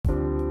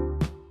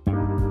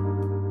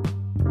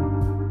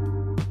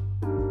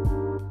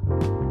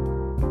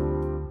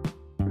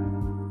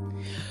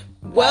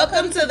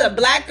Welcome to the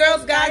Black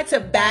Girl's Guide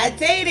to Bad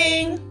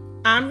Dating.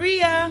 I'm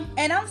Rhea.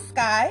 And I'm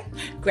Sky.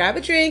 Grab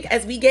a drink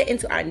as we get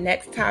into our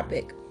next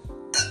topic.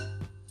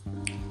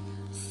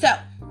 So,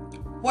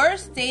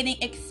 worst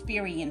dating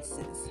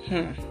experiences.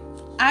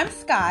 I'm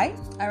Sky,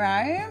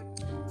 alright?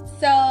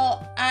 So,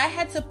 I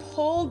had to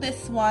pull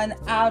this one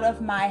out of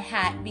my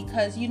hat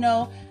because,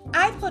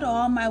 I put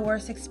all my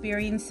worst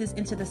experiences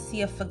into the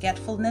sea of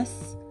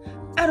forgetfulness.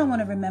 I don't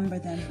want to remember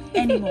them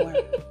anymore.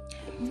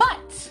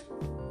 But,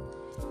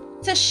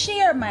 to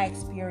share my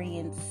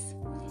experience,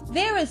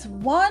 there is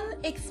one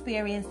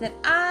experience that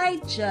I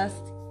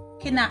just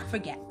cannot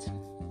forget.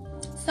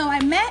 So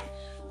I met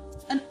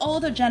an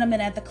older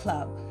gentleman at the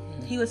club.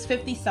 He was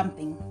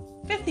 50-something.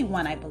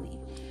 51, I believe.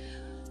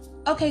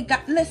 Okay,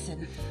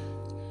 listen.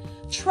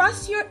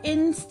 Trust your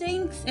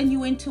instincts and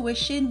your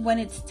intuition when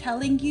it's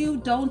telling you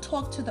don't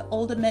talk to the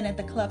older men at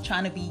the club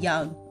trying to be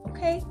young.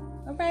 Okay?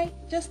 All right?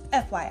 Just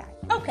FYI.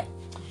 Okay.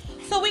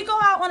 So we go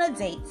out on a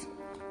date.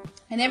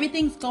 And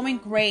everything's going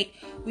great.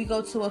 We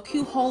go to a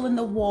cute hole in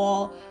the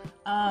wall.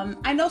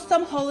 I know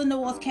some hole in the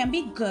walls can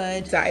be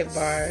good. Dive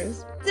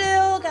bars.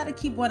 Still got to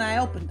keep one eye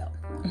open though,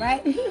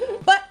 right?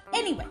 But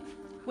anyway,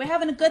 we're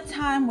having a good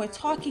time. We're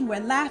talking.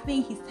 We're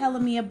laughing. He's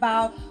telling me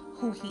about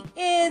who he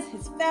is,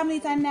 his family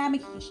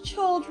dynamic, his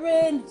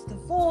children, he's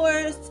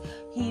divorced.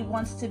 He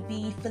wants to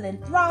be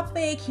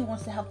philanthropic. He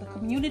wants to help the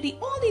community.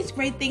 All these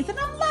great things. And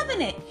I'm loving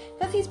it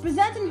because he's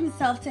presenting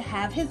himself to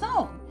have his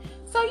own.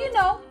 So,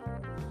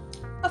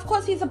 of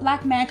course, he's a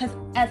black man because,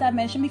 as I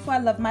mentioned before, I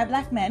love my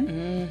black men.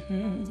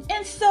 Mm-hmm.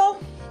 And so,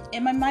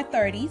 in my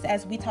 30s,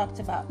 as we talked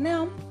about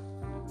now,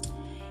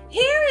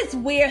 here is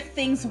where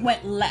things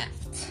went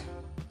left.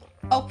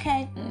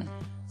 Okay?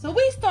 So,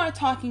 we start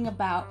talking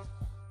about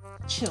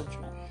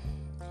children.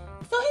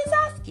 So, he's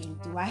asking,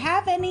 do I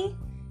have any?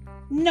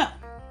 No.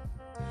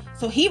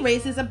 So, he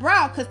raises a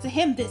brow because to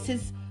him, this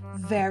is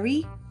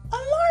very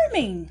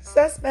alarming.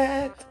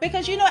 Suspect.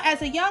 Because,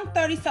 as a young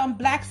 30-something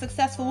black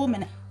successful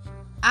woman,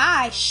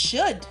 I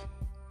should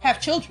have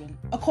children,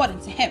 according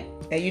to him.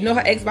 And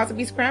her ex about to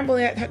be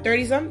scrambling at her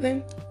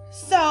 30-something.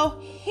 So,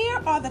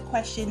 here are the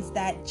questions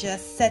that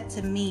just said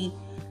to me,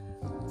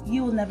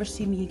 you will never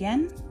see me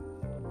again.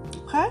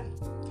 Okay?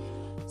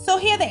 So,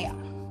 here they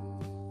are.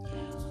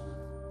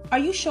 Are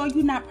you sure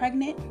you're not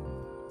pregnant?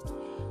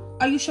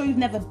 Are you sure you've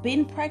never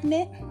been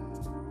pregnant?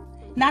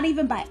 Not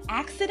even by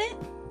accident?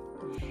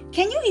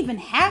 Can you even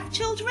have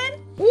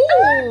children?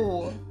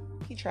 Ooh.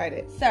 He tried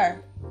it.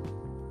 Sir.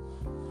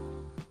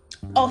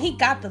 Oh, he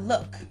got the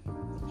look.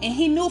 And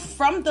he knew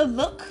from the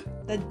look,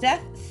 the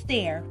death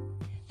stare,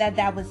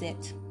 that was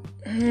it.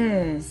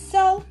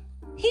 So,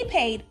 he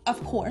paid,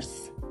 of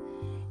course.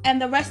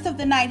 And the rest of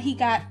the night, he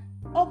got,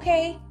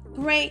 okay,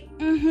 great,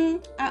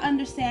 I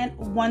understand,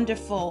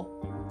 wonderful.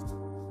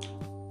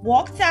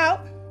 Walked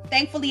out.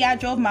 Thankfully, I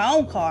drove my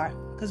own car.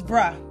 Because,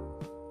 bruh,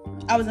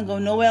 I wasn't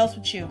going nowhere else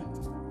with you.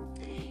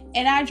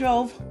 And I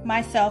drove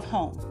myself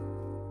home.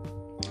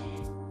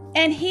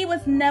 And he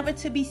was never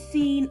to be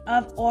seen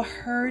of or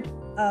heard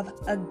of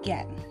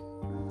again.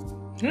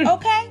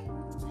 Okay?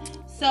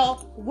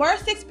 So,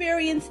 worst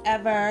experience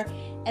ever.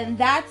 And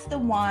that's the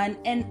one.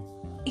 And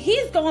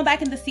he's going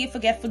back in the sea of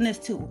forgetfulness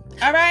too.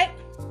 All right?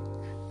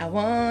 I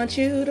want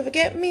you to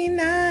forget me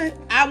not.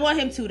 I want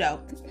him to, though.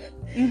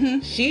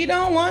 She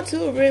don't want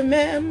to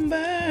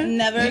remember.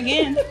 Never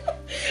again.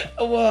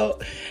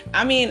 Well,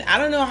 I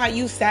don't know how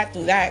you sat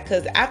through that.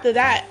 Because after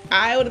that,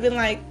 I would have been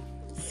like,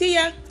 see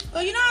ya.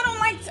 Well, I don't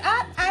like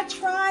I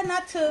try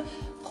not to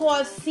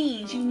cause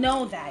scenes. You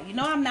know that.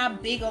 I'm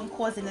not big on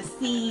causing a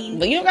scene.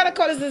 But you don't gotta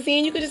cause a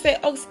scene. You could just say,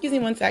 oh, excuse me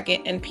 1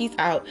 second, and peace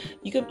out.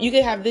 You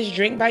could have this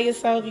drink by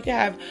yourself. You could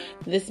have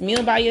this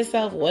meal by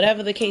yourself,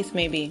 whatever the case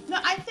may be. No,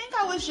 I think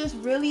I was just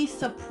really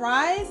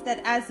surprised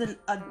that as an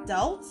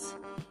adult,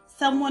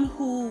 someone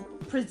who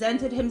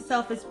presented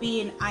himself as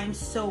being, I'm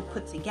so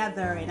put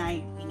together and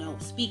I,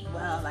 speak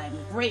well, I'm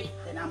great,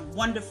 and I'm a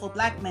wonderful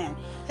black man,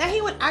 that he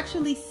would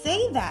actually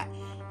say that.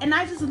 And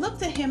I just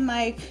looked at him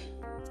like,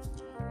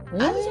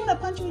 really? I just want to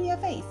punch you in your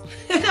face.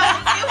 So it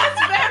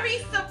was very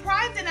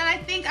surprising. And I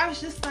think I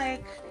was just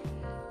like,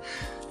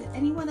 did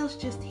anyone else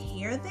just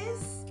hear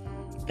this?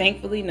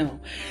 Thankfully, no.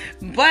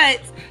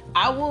 But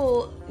I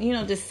will,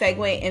 just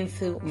segue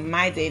into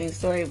my dating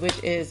story,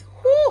 which is,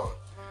 oh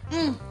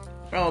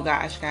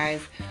gosh,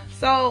 guys.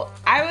 So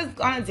I was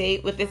on a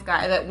date with this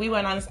guy that we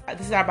went on. This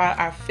is about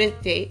our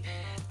 5th date.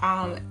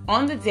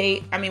 On the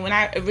date, when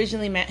I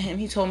originally met him,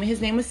 he told me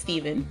his name was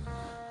Steven.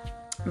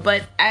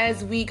 But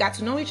as we got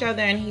to know each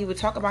other and he would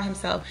talk about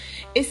himself,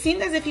 it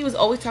seemed as if he was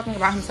always talking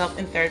about himself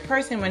in third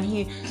person when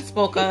he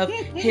spoke of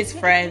his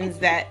friends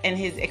and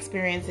his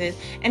experiences.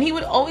 And he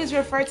would always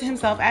refer to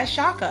himself as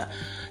Shaka.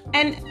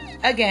 And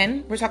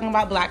again, we're talking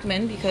about black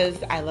men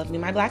because I love me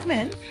my black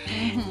men.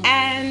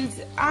 And,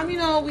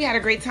 we had a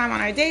great time on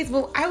our dates,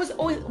 but I was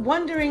always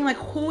wondering,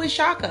 who is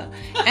Shaka?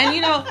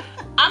 And,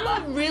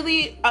 I'm a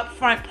really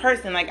upfront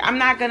person. Like, I'm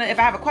not gonna, if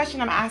I have a question,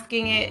 I'm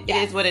asking it.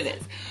 Yes. It is what it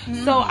is.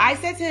 Mm-hmm. So I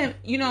said to him,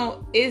 you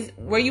know,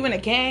 were you in a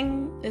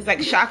gang? Is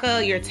like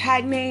Shaka your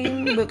tag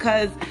name?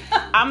 Because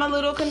I'm a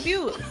little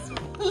confused.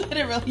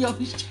 Literally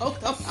always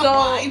choked up.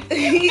 So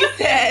he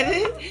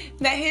said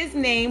that his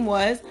name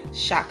was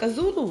Shaka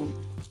Zulu.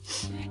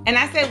 And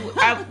I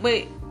said,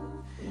 wait,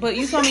 but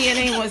you told me your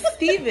name was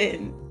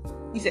Steven.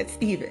 You said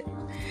Steven.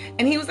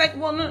 And he was like,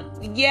 well, no,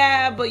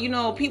 yeah, but, you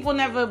know, people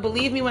never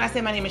believe me when I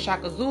say my name is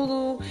Shaka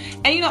Zulu.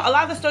 And, you know, a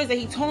lot of the stories that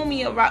he told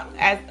me about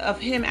of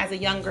him as a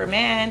younger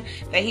man,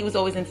 that he was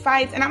always in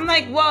fights. And I'm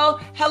like,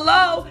 well,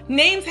 hello,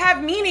 names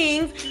have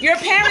meanings. Your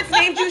parents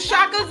named you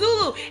Shaka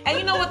Zulu. And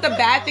you know what the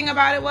bad thing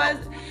about it was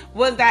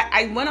that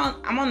I'm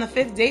on the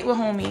 5th date with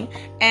homie,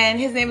 and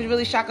his name is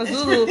really Shaka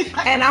Zulu,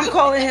 and I'm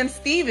calling him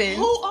Steven.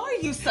 Who are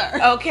you, sir?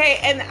 Okay,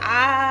 and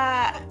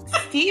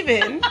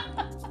Steven,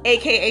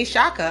 aka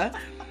Shaka,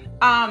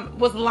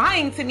 was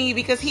lying to me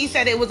because he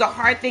said it was a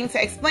hard thing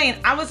to explain.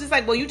 I was just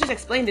like, well, you just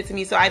explained it to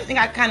me, so I think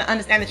I kind of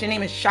understand that your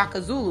name is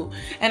Shaka Zulu.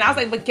 And I was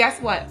like, but guess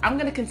what? I'm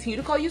going to continue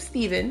to call you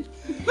Steven.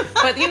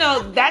 But, you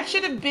know, that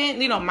should have been,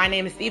 you know, my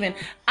name is Steven.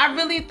 I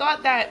really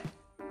thought that,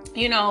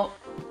 you know,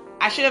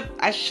 I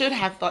should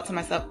have thought to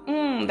myself,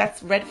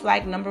 that's red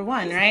flag number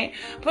 1, right?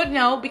 But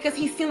no, because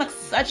he seemed like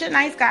such a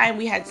nice guy, and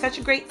we had such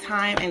a great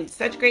time and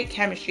such great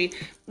chemistry,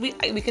 we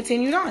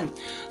continued on.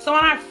 So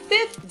on our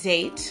 5th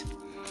date,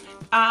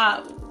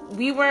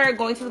 we were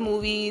going to the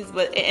movies,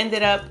 but it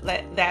ended up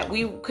that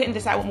we couldn't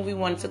decide what movie we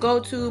wanted to go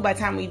to. By the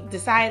time we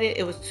decided,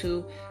 it was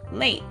too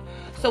late.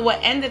 So what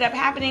ended up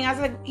happening,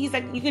 he's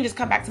like, you can just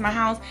come back to my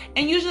house.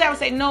 And usually I would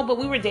say no, but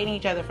we were dating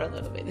each other for a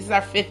little bit. This is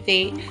our 5th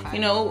date. Okay. You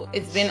know,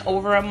 it's been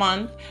over a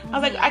month. I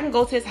was like, I can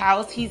go to his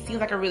house. He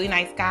seems like a really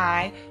nice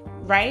guy,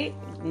 right?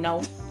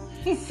 No.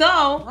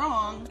 So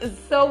wrong.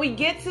 So we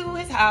get to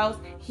his house.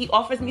 He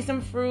offers me some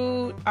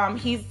fruit.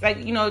 He's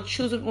like, you know,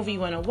 choose what movie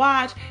you want to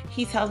watch.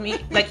 He tells me,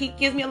 like, he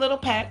gives me a little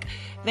peck.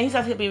 Then he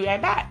says he'll be right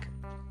back.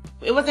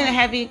 It wasn't a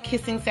heavy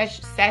kissing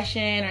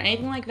session or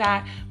anything like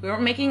that. We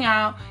weren't making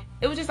out.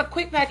 It was just a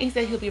quick peck, and he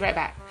said he'll be right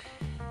back.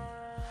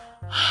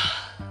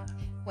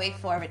 Wait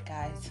for it,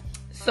 guys.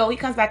 So he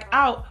comes back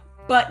out,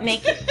 butt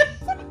naked.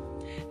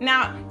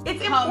 Now,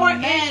 it's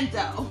important.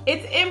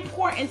 It's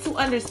important to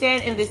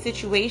understand in this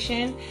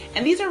situation,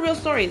 and these are real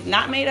stories,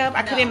 not made up.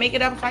 I couldn't make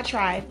it up if I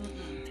tried.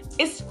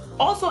 It's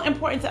also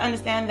important to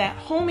understand that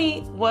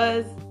homie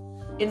was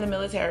in the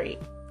military,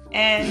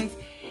 and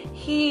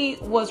he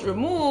was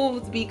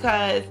removed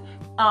because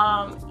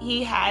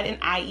he had an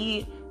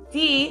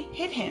IED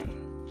hit him,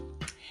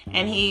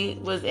 and he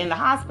was in the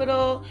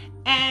hospital.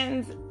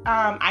 And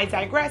I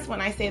digress when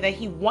I say that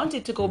he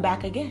wanted to go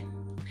back again.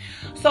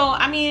 So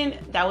I mean,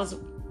 that was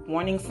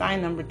warning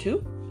sign number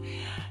 2.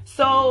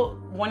 So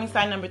warning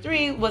sign number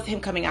 3 was him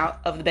coming out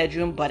of the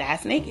bedroom butt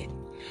ass naked.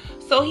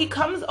 So he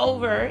comes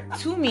over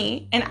to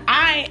me, and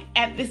I,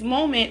 at this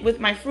moment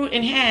with my fruit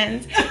in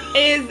hand,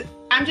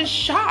 I'm just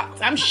shocked.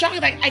 I'm shocked.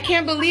 Like, I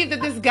can't believe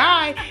that this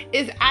guy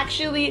is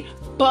actually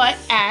butt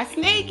ass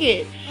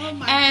naked. Oh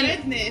my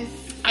goodness.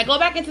 I go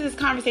back into this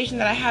conversation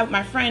that I had with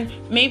my friend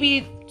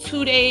maybe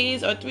 2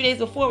 days or 3 days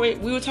before, where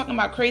we were talking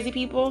about crazy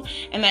people,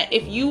 and that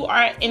if you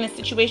are in a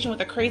situation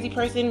with a crazy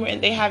person where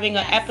they're having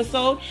an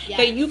episode,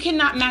 that you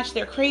cannot match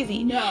their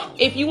crazy. No.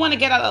 If you want to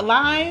get out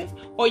alive,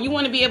 or you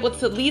want to be able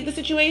to leave the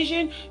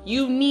situation,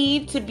 you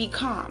need to be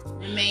calm.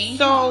 Remain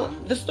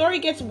calm. The story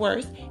gets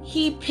worse.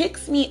 He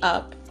picks me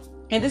up,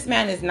 and this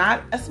man is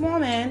not a small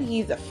man.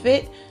 He's a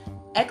fit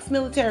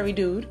ex-military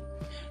dude.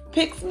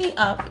 Picks me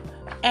up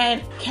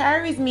and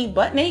carries me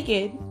butt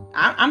naked.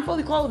 I'm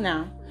fully clothed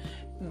now.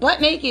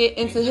 Butt naked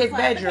into his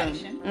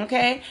bedroom.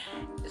 Okay?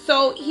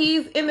 So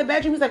he's in the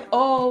bedroom. He's like,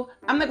 oh,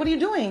 I'm like, what are you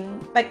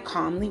doing? Like,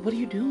 calmly, what are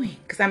you doing?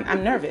 Because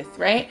I'm nervous,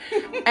 right?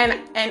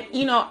 and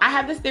you know, I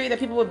have this theory that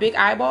people with big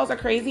eyeballs are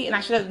crazy, and I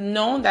should have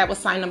known that was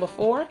sign number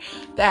 4.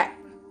 That,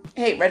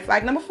 hey, red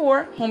flag number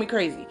 4, homie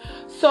crazy.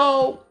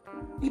 So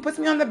he puts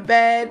me on the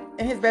bed,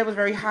 and his bed was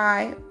very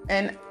high,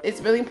 and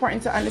it's really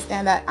important to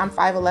understand that I'm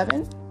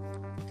 5'11".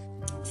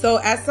 So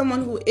as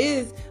someone who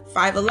is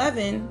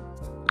 5'11",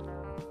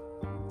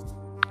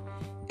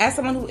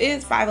 if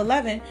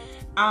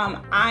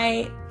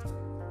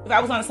I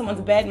was on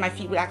someone's bed, my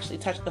feet would actually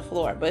touch the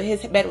floor. But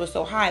his bed was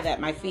so high that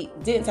my feet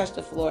didn't touch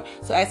the floor.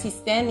 So as he's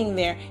standing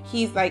there,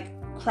 he's like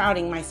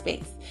crowding my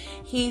space.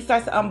 He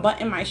starts to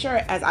unbutton my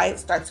shirt as I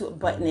start to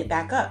button it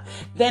back up.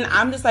 Then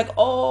I'm just like,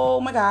 oh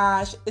my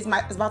gosh, it's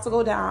about to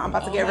go down. I'm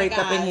about to get raped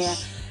up in here.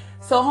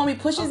 So homie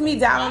pushes me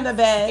down on the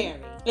bed.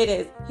 Scary. It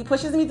is. He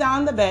pushes me down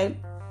on the bed.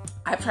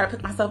 I try to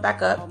pick myself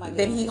back up.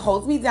 Then he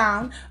holds me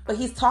down, but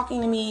he's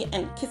talking to me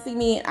and kissing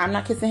me, and I'm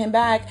not kissing him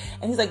back.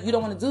 And he's like, you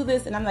don't want to do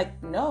this? And I'm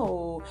like,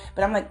 no.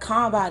 But I'm like,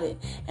 calm about it.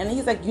 And then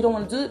he's like, you don't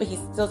want to do it, but he's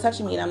still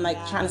touching me. And I'm like,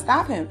 trying to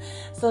stop him.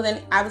 So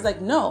then I was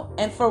like, no.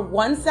 And for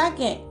 1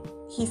 second,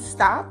 he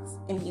stopped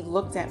and he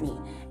looked at me.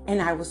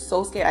 And I was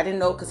so scared. I didn't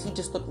know, because he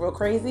just looked real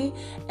crazy.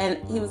 And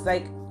he was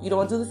like, you don't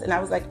want to do this? And I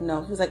was like,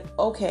 no. He was like,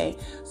 okay.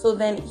 So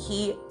then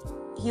he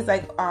he's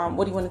like,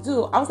 what do you want to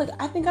do? I was like,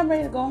 I think I'm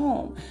ready to go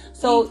home.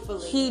 So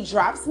he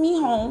drops me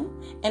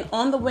home, and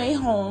on the way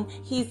home,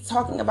 he's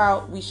talking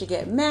about we should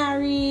get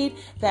married,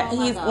 that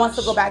he wants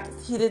to go back.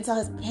 He didn't tell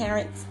his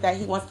parents that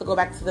he wants to go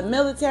back to the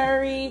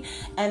military,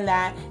 and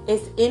that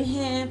it's in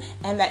him,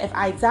 and that if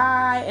I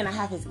die and I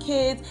have his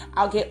kids,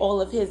 I'll get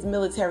all of his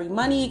military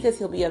money because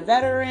he'll be a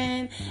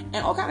veteran, and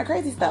all kind of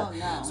crazy stuff.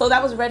 So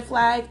that was red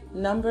flag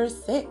number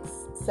 6,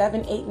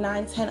 7, 8,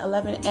 9, 10,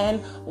 11,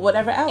 and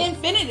whatever else.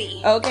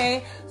 Infinity.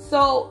 Okay?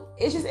 So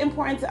it's just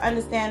important to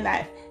understand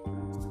that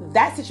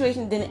that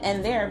situation didn't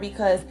end there,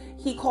 because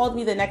he called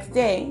me the next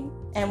day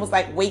and was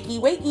like, wakey,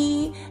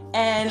 wakey.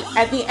 And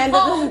at the end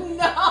of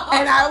the...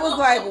 And I was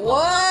like,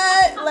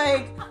 what?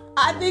 Like,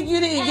 I think you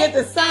didn't get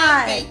the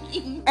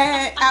sign.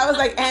 And I was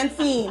like, and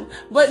scene.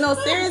 But no,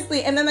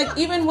 seriously. And then, like,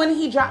 even when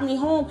he dropped me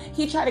home,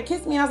 he tried to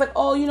kiss me. I was like,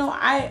 oh, you know,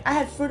 I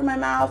had fruit in my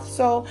mouth,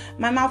 so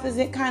my mouth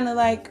isn't kind of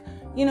like,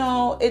 you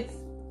know,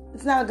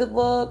 it's not a good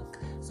look.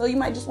 So you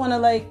might just want to,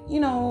 like, you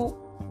know,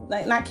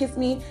 like, not kiss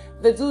me.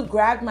 The dude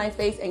grabbed my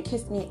face and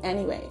kissed me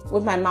anyway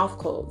with my mouth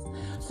closed.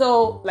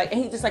 So, like,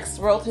 and he just, like,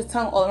 swirled his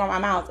tongue all around my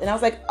mouth. And I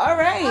was like, all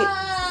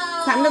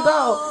right, time to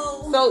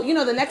go. So, you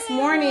know, the next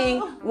morning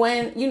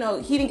when, you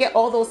know, he didn't get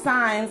all those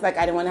signs, like,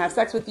 I didn't want to have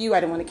sex with you, I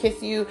didn't want to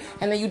kiss you,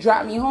 and then you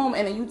dropped me home,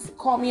 and then you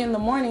call me in the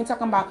morning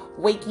talking about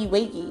wakey,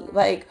 wakey.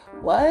 Like,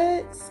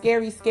 what?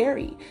 Scary,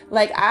 scary.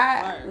 Like,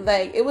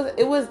 it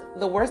was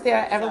the worst day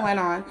I ever went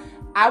on.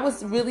 I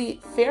was really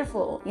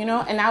fearful, you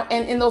know,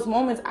 and in those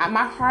moments,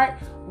 my heart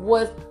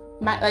was,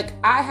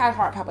 I had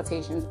heart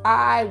palpitations.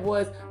 My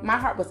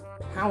heart was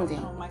pounding.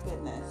 Oh my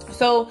goodness.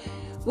 So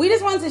we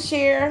just wanted to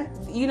share,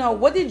 you know,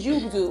 what did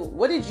you do?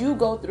 What did you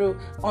go through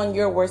on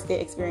your worst day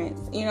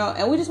experience? You know,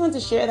 and we just wanted to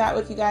share that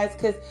with you guys,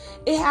 because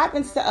it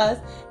happens to us,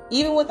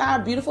 even with our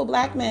beautiful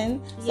black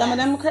men. Yes. Some of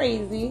them are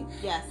crazy.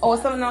 Yes. Or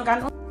some of them don't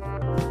got no.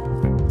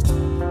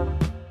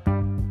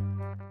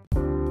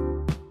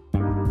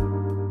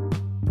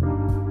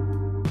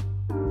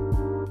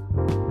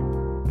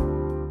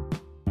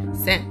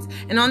 Sense.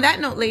 And on that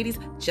note, ladies,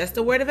 just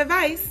a word of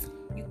advice.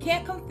 You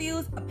can't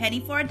confuse a penny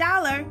for a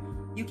dollar.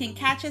 You can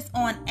catch us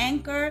on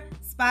Anchor,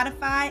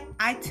 Spotify,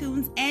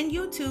 iTunes, and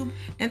YouTube.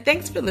 And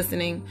thanks for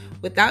listening.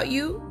 Without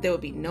you, there would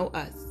be no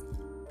us.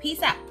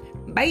 Peace out.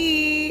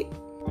 Bye.